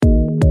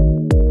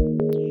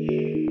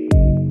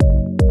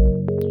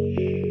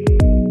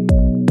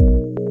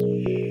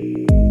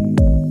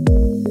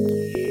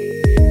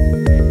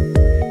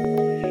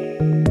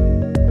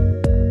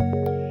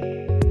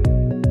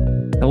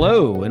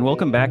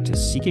welcome back to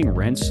Seeking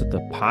Rents, the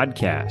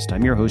podcast.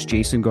 I'm your host,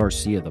 Jason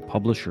Garcia, the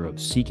publisher of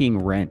Seeking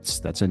Rents.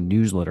 That's a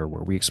newsletter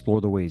where we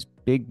explore the ways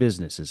big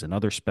businesses and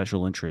other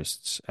special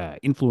interests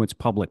influence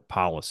public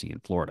policy in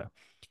Florida.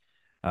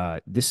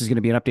 This is going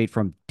to be an update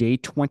from day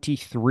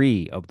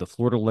 23 of the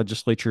Florida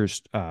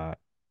Legislature's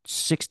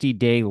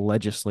 60-day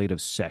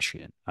legislative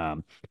session.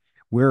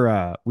 We're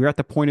at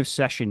the point of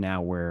session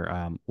now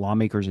where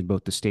lawmakers in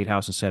both the State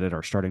House and Senate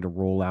are starting to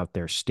roll out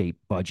their state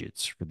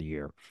budgets for the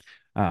year.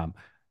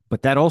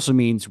 But that also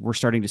means we're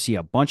starting to see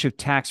a bunch of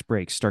tax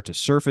breaks start to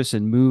surface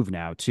and move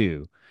now,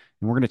 too.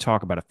 And we're going to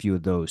talk about a few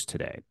of those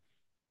today.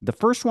 The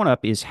first one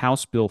up is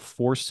House Bill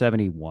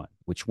 471,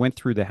 which went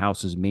through the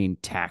House's main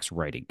tax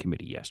writing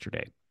committee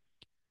yesterday.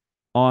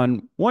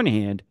 On one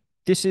hand,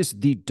 this is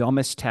the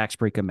dumbest tax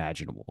break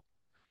imaginable.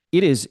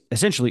 It is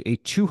essentially a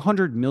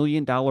 $200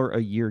 million a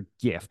year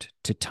gift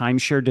to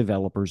timeshare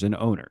developers and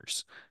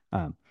owners.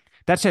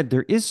 That said,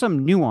 there is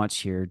some nuance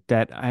here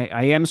that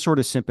I am sort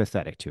of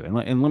sympathetic to.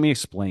 And let me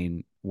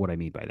explain what I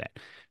mean by that.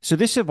 So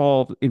this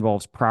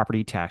involves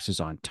property taxes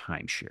on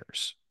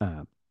timeshares.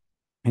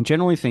 And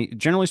generally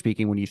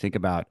speaking, when you think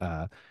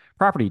about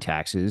property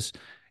taxes,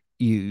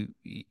 you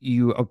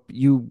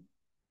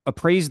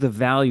appraise the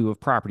value of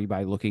property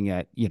by looking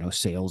at,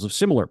 sales of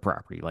similar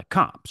property like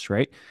comps,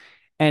 right?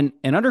 And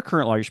under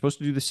current law, you're supposed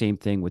to do the same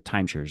thing with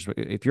timeshares.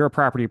 If you're a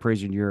property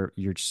appraiser and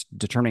you're just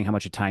determining how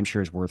much a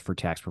timeshare is worth for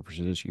tax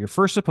purposes, you're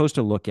first supposed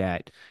to look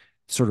at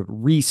sort of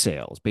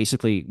resales.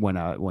 Basically,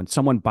 when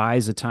someone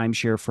buys a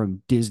timeshare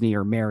from Disney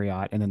or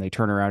Marriott and then they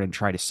turn around and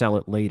try to sell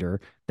it later,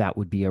 that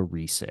would be a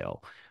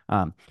resale.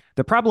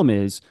 The problem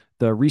is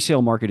the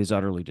resale market is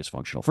utterly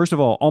dysfunctional. First of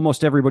all,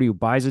 almost everybody who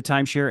buys a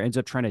timeshare ends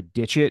up trying to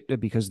ditch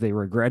it because they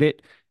regret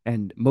it.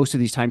 And most of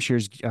these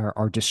timeshares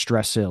are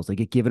distress sales. They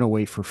get given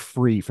away for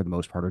free for the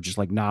most part, or just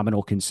like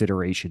nominal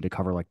consideration to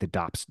cover like the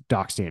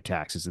dock stamp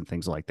taxes and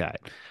things like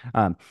that.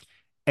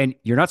 And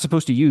you're not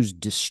supposed to use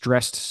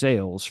distressed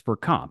sales for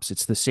comps.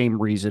 It's the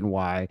same reason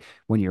why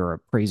when you're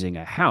appraising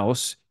a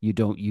house, you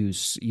don't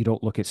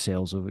look at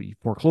sales of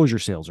foreclosure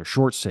sales or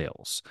short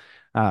sales.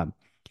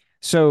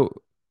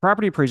 So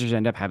property appraisers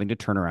end up having to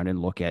turn around and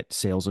look at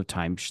sales of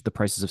the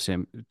prices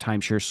of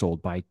timeshares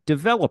sold by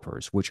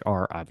developers, which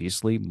are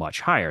obviously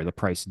much higher. The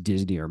price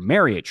Disney or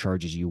Marriott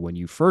charges you when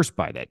you first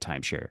buy that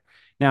timeshare.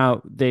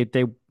 Now, they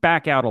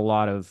back out a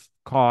lot of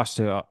costs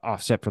to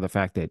offset for the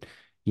fact that,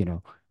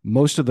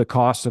 most of the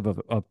cost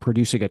of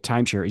producing a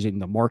timeshare is in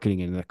the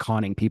marketing and the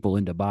conning people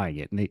into buying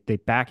it. And they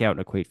back out and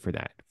equate for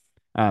that.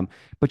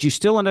 But you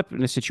still end up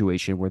in a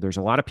situation where there's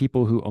a lot of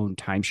people who own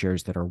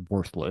timeshares that are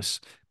worthless,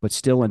 but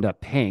still end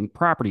up paying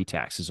property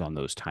taxes on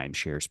those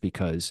timeshares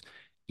because,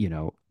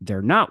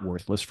 they're not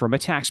worthless from a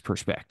tax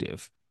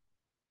perspective.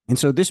 And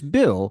so this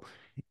bill,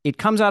 it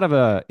comes out of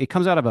a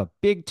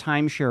big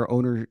timeshare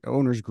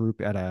owners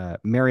group at a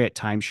Marriott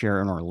timeshare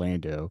in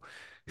Orlando,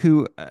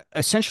 who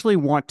essentially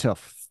want to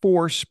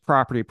force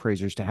property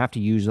appraisers to have to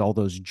use all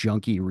those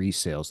junky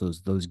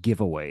resales, those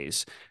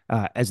giveaways,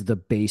 as the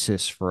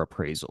basis for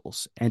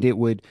appraisals, and it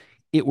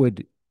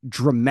would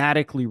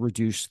dramatically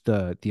reduce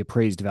the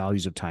appraised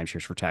values of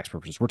timeshares for tax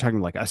purposes. We're talking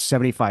like a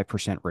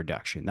 75%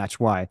 reduction. That's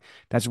why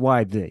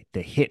the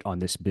hit on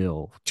this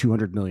bill,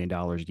 $200 million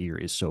a year,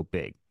 is so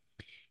big.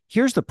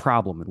 Here's the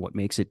problem, and what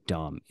makes it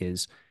dumb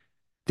is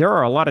there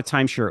are a lot of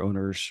timeshare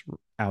owners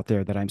out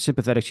there that I'm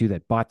sympathetic to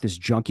that bought this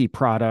junky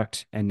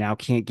product and now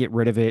can't get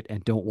rid of it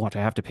and don't want to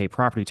have to pay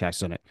property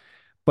tax on it.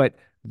 But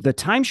the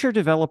timeshare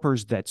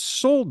developers that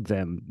sold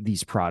them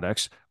these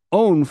products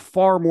own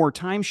far more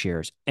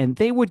timeshares, and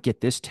they would get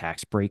this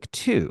tax break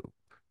too,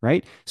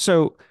 right?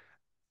 So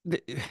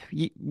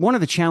one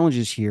of the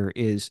challenges here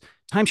is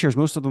timeshares,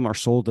 most of them are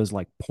sold as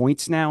like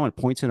points now and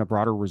points in a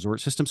broader resort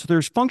system. So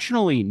there's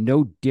functionally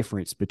no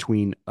difference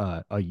between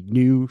a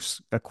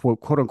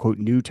quote unquote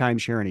new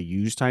timeshare and a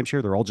used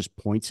timeshare. They're all just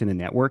points in a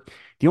network.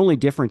 The only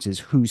difference is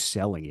who's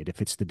selling it, if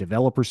it's the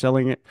developer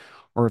selling it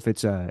or if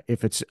it's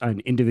an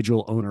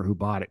individual owner who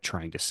bought it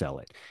trying to sell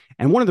it.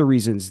 And one of the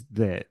reasons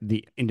that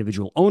the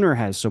individual owner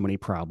has so many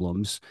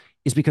problems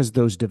is because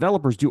those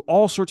developers do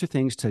all sorts of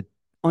things to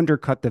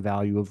undercut the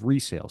value of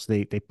resales.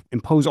 They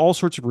impose all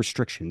sorts of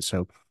restrictions.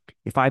 So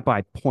if I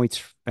buy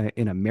points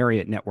in a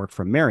Marriott network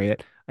from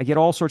Marriott, I get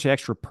all sorts of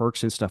extra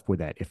perks and stuff with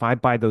that. If I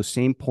buy those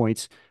same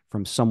points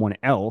from someone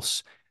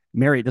else,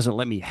 Marriott doesn't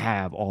let me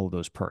have all of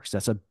those perks.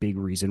 That's a big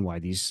reason why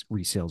these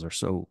resales are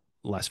so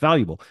less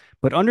valuable.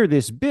 But under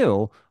this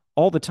bill,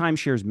 all the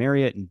timeshares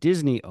Marriott and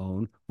Disney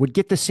own would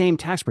get the same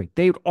tax break.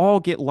 They would all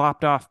get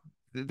lopped off.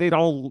 They'd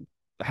all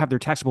have their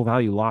taxable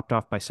value lopped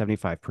off by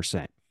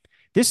 75%.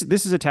 This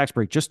is a tax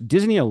break. Just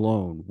Disney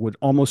alone would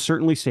almost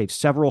certainly save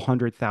several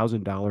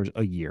 $100,000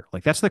 a year.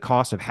 Like that's the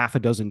cost of half a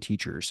dozen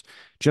teachers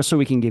just so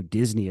we can give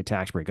Disney a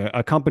tax break.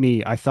 A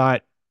company I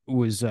thought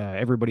was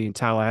everybody in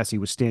Tallahassee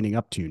was standing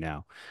up to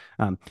now.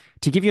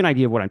 To give you an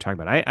idea of what I'm talking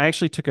about, I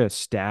actually took a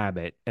stab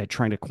at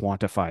trying to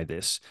quantify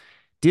this.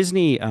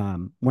 Disney,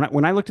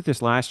 when I looked at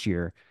this last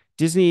year,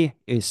 Disney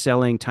is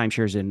selling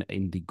timeshares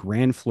in the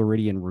Grand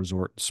Floridian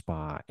Resort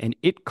Spa, and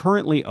it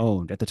currently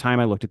owned, at the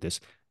time I looked at this,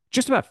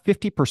 just about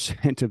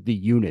 50% of the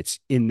units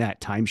in that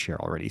timeshare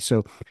already.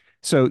 So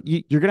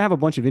you're going to have a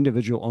bunch of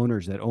individual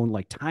owners that own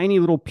like tiny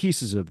little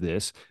pieces of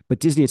this, but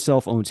Disney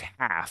itself owns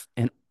half,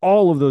 and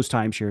all of those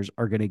timeshares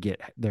are going to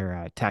get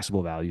their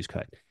taxable values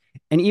cut.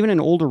 And even in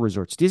older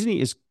resorts,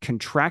 Disney is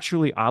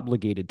contractually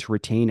obligated to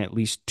retain at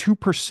least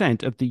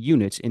 2% of the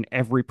units in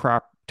every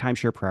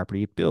timeshare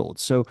property it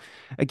builds. So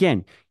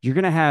again, you're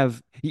going to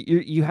have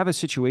you have a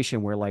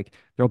situation where like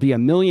there'll be a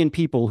million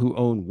people who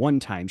own one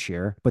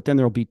timeshare, but then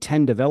there'll be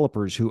 10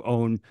 developers who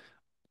own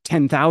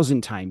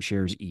 10,000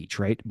 timeshares each,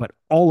 right? But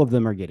all of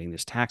them are getting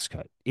this tax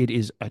cut. It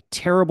is a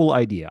terrible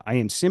idea. I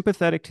am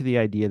sympathetic to the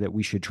idea that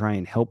we should try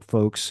and help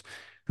folks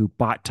who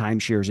bought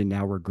timeshares and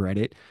now regret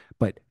it.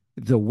 But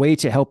the way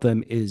to help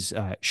them is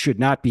should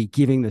not be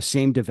giving the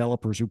same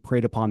developers who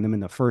preyed upon them in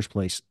the first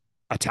place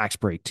a tax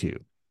break too.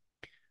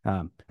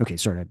 Okay,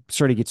 sorry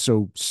to get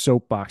so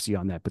soapboxy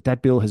on that, but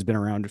that bill has been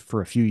around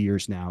for a few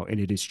years now, and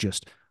it is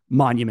just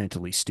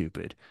monumentally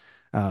stupid.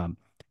 Um,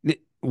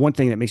 One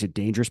thing that makes it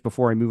dangerous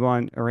before I move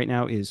on right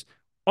now is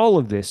all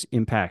of this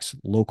impacts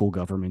local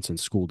governments and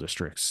school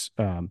districts,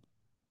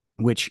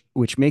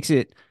 which makes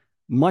it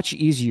much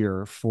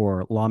easier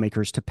for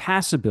lawmakers to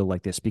pass a bill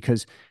like this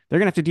because they're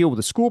going to have to deal with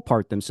the school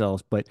part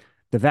themselves, but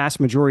the vast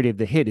majority of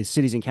the hit is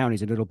cities and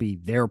counties, and it'll be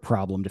their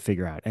problem to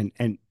figure out.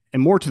 And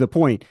more to the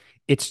point,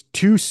 it's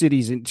two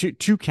cities and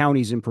two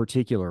counties in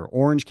particular,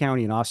 Orange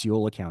County and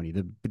Osceola County,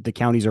 the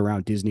counties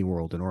around Disney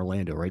World and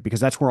Orlando, right? Because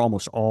that's where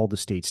almost all the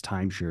state's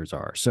timeshares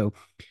are. So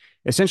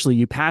essentially,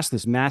 you pass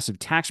this massive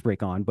tax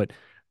break on, but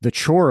the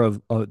chore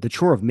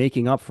of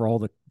making up for all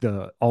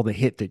the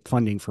hit that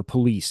funding for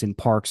police and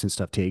parks and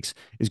stuff takes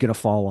is going to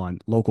fall on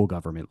local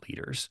government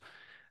leaders.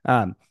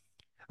 Um,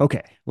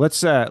 Okay,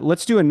 let's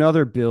do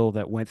another bill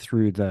that went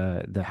through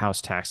the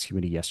House Tax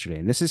Committee yesterday,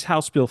 and this is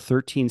House Bill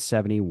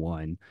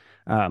 1371.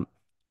 Um,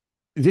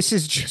 this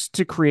is just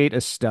to create a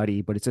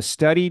study, but it's a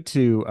study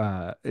to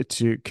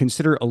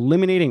consider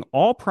eliminating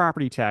all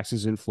property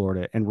taxes in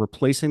Florida and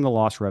replacing the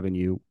lost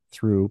revenue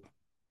through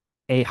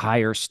a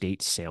higher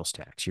state sales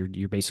tax.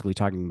 You're basically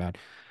talking about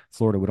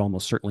Florida would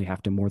almost certainly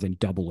have to more than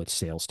double its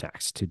sales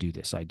tax to do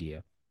this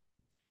idea.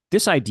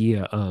 This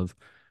idea of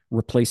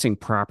replacing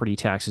property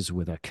taxes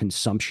with a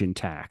consumption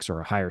tax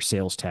or a higher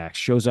sales tax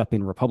shows up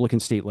in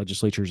Republican state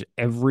legislatures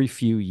every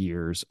few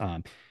years.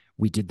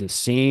 We did the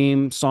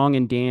same song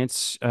and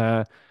dance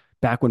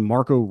back when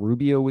Marco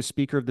Rubio was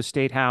Speaker of the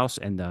State House,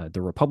 and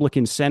the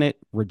Republican Senate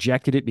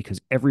rejected it because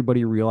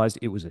everybody realized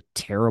it was a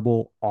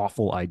terrible,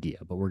 awful idea.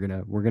 But we're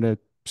gonna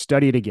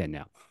study it again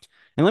now.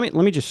 And let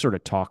me just sort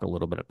of talk a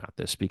little bit about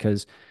this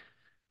because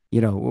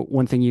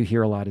one thing you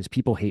hear a lot is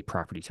people hate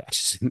property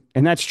taxes,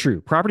 and that's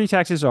true. Property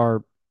taxes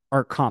are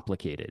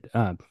complicated.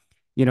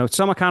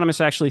 Some economists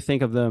actually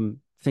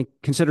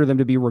consider them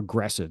to be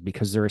regressive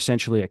because they're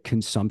essentially a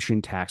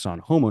consumption tax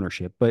on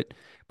homeownership. But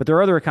there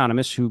are other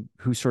economists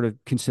who sort of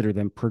consider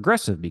them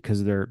progressive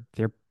because they're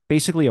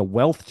basically a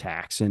wealth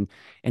tax, and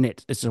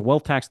it's a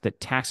wealth tax that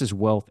taxes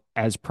wealth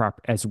as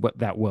what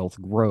that wealth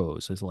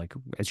grows,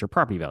 as your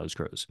property values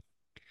grows.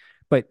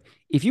 But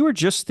if you were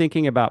just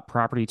thinking about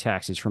property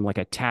taxes from like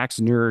a tax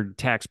nerd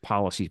tax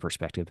policy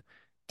perspective,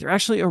 they're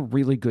actually a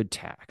really good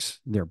tax.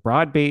 They're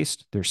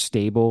broad-based, they're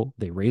stable,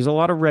 they raise a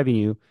lot of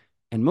revenue,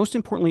 and most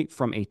importantly,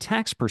 from a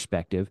tax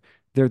perspective,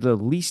 they're the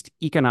least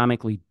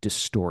economically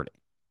distorting.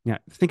 Now,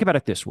 think about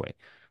it this way.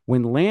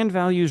 When land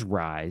values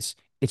rise,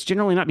 it's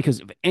generally not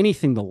because of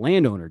anything the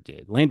landowner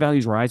did. Land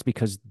values rise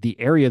because the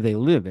area they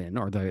live in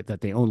or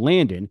that they own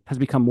land in has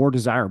become more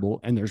desirable,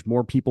 and there's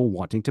more people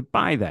wanting to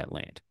buy that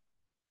land.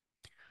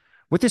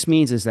 What this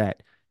means is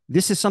that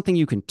this is something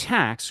you can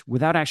tax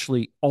without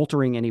actually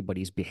altering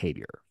anybody's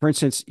behavior. For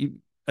instance,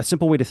 a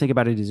simple way to think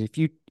about it is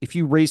if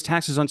you raise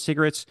taxes on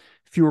cigarettes,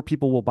 fewer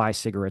people will buy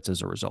cigarettes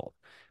as a result.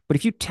 But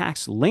if you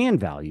tax land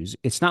values,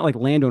 it's not like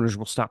landowners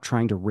will stop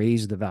trying to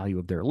raise the value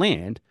of their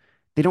land.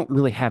 They don't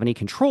really have any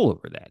control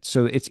over that.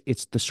 So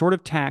it's the sort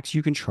of tax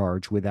you can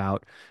charge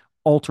without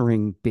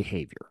altering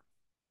behavior.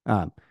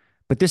 Um,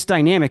 but this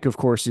dynamic, of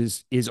course,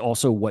 is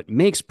also what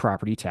makes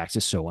property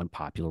taxes so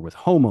unpopular with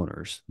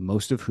homeowners,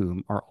 most of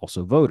whom are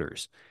also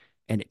voters.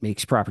 And it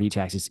makes property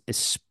taxes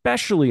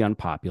especially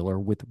unpopular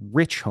with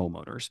rich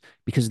homeowners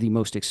because the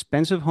most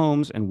expensive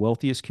homes and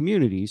wealthiest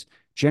communities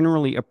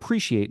generally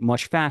appreciate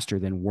much faster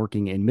than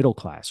working in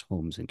middle-class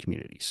homes and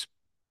communities.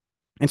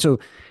 And so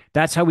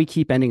that's how we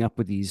keep ending up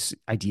with these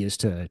ideas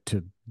to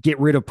get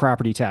rid of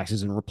property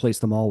taxes and replace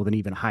them all with an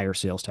even higher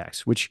sales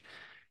tax, which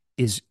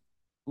is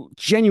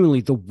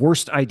genuinely the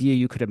worst idea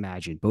you could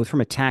imagine, both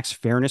from a tax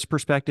fairness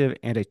perspective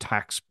and a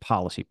tax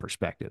policy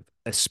perspective,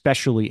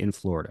 especially in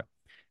Florida.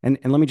 And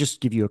let me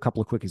just give you a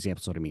couple of quick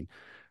examples of what I mean.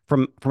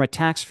 From a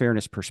tax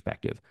fairness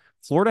perspective,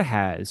 Florida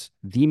has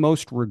the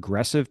most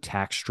regressive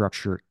tax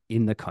structure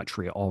in the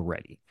country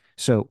already.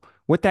 So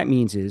what that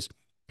means is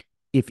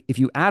if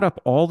you add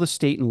up all the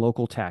state and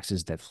local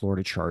taxes that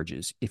Florida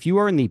charges, if you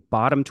are in the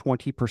bottom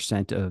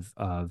 20%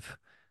 of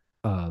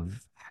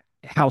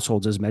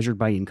households as measured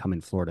by income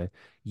in Florida,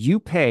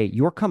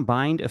 your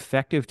combined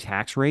effective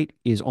tax rate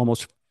is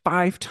almost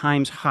 5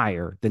 times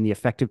higher than the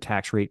effective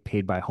tax rate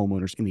paid by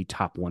homeowners in the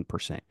top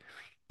 1%.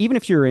 Even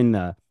if you're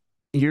in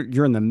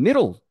you're in the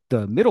middle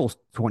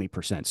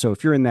 20%. So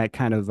if you're in that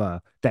kind of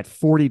that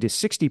 40 to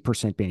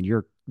 60% band,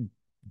 your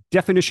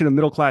definition of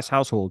middle class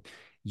household,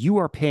 you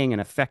are paying an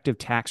effective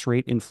tax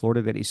rate in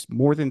Florida that is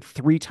more than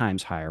 3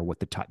 times higher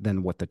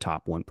than what the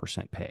top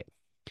 1% pay.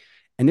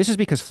 And this is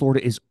because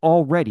Florida is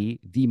already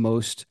the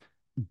most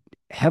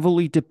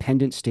heavily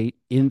dependent state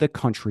in the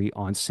country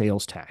on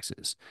sales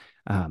taxes.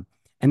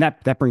 And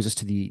that brings us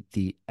to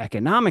the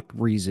economic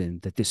reason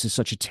that this is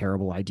such a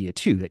terrible idea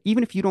too. That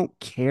even if you don't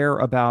care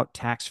about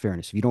tax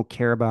fairness, if you don't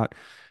care about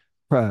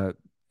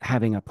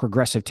having a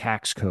progressive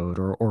tax code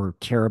or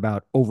care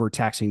about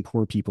overtaxing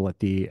poor people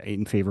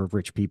in favor of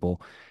rich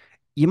people,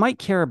 you might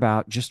care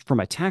about, just from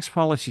a tax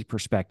policy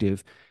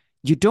perspective,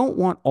 you don't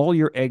want all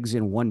your eggs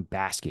in one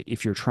basket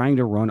if you're trying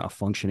to run a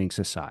functioning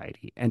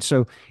society. And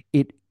so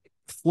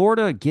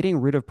Florida getting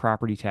rid of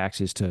property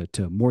taxes to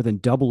more than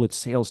double its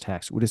sales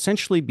tax would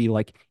essentially be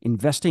like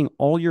investing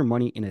all your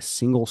money in a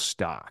single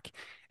stock.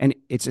 And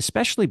it's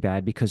especially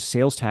bad because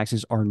sales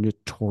taxes are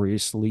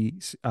notoriously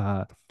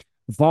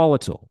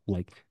volatile.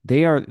 Like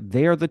they are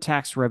the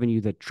tax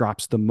revenue that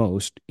drops the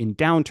most in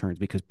downturns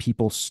because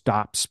people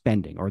stop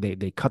spending or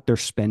they cut their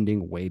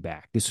spending way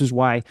back. This is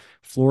why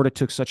Florida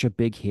took such a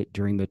big hit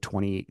during the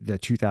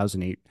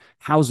 2008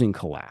 housing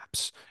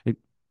collapse.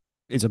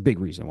 It's a big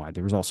reason why.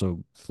 There was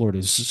also Florida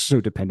is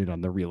so dependent on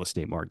the real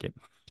estate market.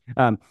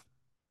 Um,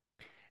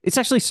 it's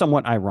actually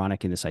somewhat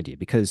ironic in this idea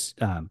because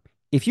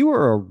if you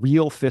were a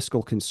real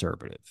fiscal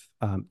conservative,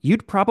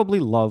 you'd probably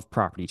love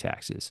property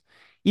taxes.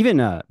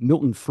 Even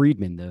Milton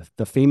Friedman,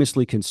 the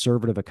famously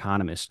conservative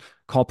economist,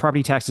 called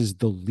property taxes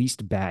the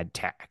least bad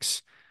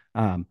tax.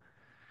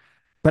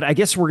 But I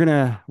guess we're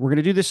gonna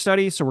do this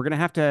study, so we're gonna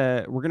have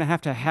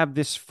to have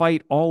this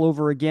fight all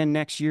over again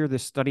next year.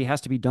 This study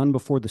has to be done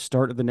before the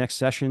start of the next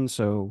session,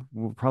 so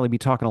we'll probably be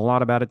talking a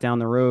lot about it down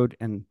the road.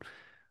 And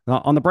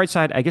on the bright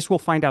side, I guess we'll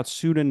find out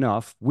soon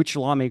enough which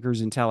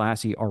lawmakers in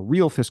Tallahassee are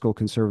real fiscal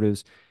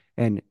conservatives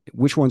and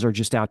which ones are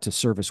just out to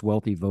service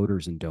wealthy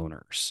voters and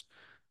donors.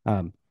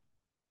 Um,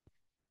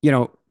 you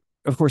know,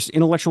 of course,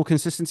 intellectual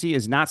consistency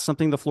is not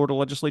something the Florida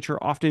legislature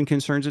often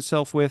concerns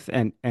itself with,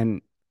 and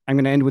I'm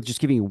going to end with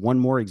just giving you one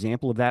more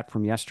example of that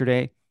from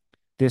yesterday.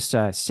 This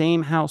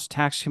same House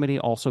Tax Committee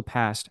also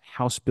passed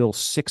House Bill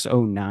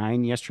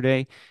 609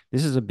 yesterday.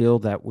 This is a bill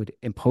that would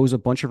impose a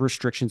bunch of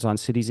restrictions on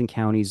cities and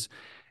counties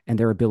and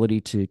their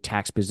ability to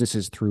tax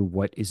businesses through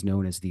what is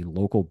known as the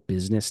local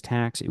business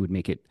tax. It would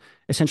make it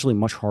essentially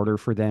much harder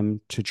for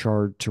them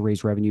to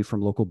raise revenue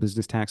from local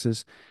business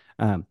taxes.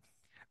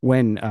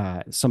 When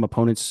some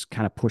opponents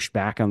kind of pushed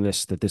back on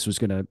this, that this was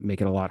going to make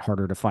it a lot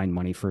harder to find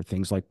money for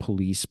things like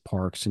police,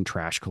 parks, and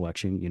trash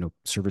collection,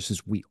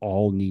 services we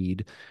all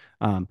need.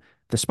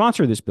 The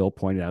sponsor of this bill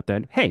pointed out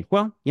that, hey,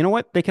 well, you know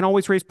what? They can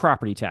always raise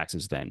property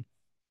taxes then.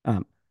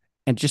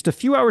 And just a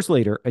few hours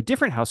later, a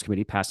different House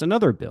committee passed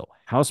another bill,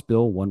 House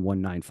Bill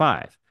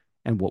 1195.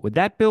 And what would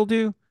that bill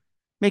do?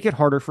 Make it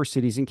harder for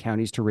cities and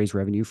counties to raise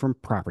revenue from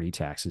property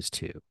taxes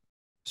too.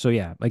 So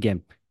yeah,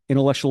 again,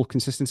 intellectual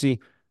consistency,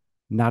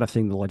 not a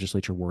thing the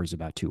legislature worries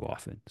about too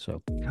often.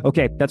 So,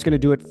 okay, that's going to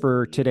do it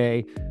for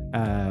today.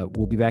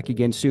 We'll be back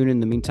again soon. In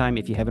the meantime,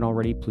 if you haven't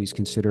already, please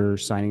consider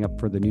signing up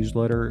for the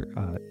newsletter.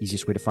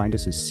 Easiest way to find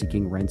us is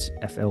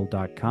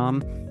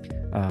seekingrentsfl.com.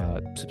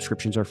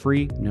 Subscriptions are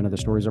free. None of the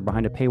stories are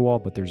behind a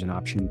paywall, but there's an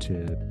option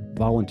to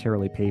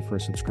voluntarily pay for a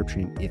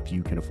subscription if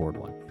you can afford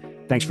one.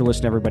 Thanks for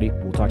listening, everybody.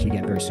 We'll talk to you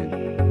again very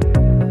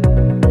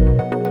soon.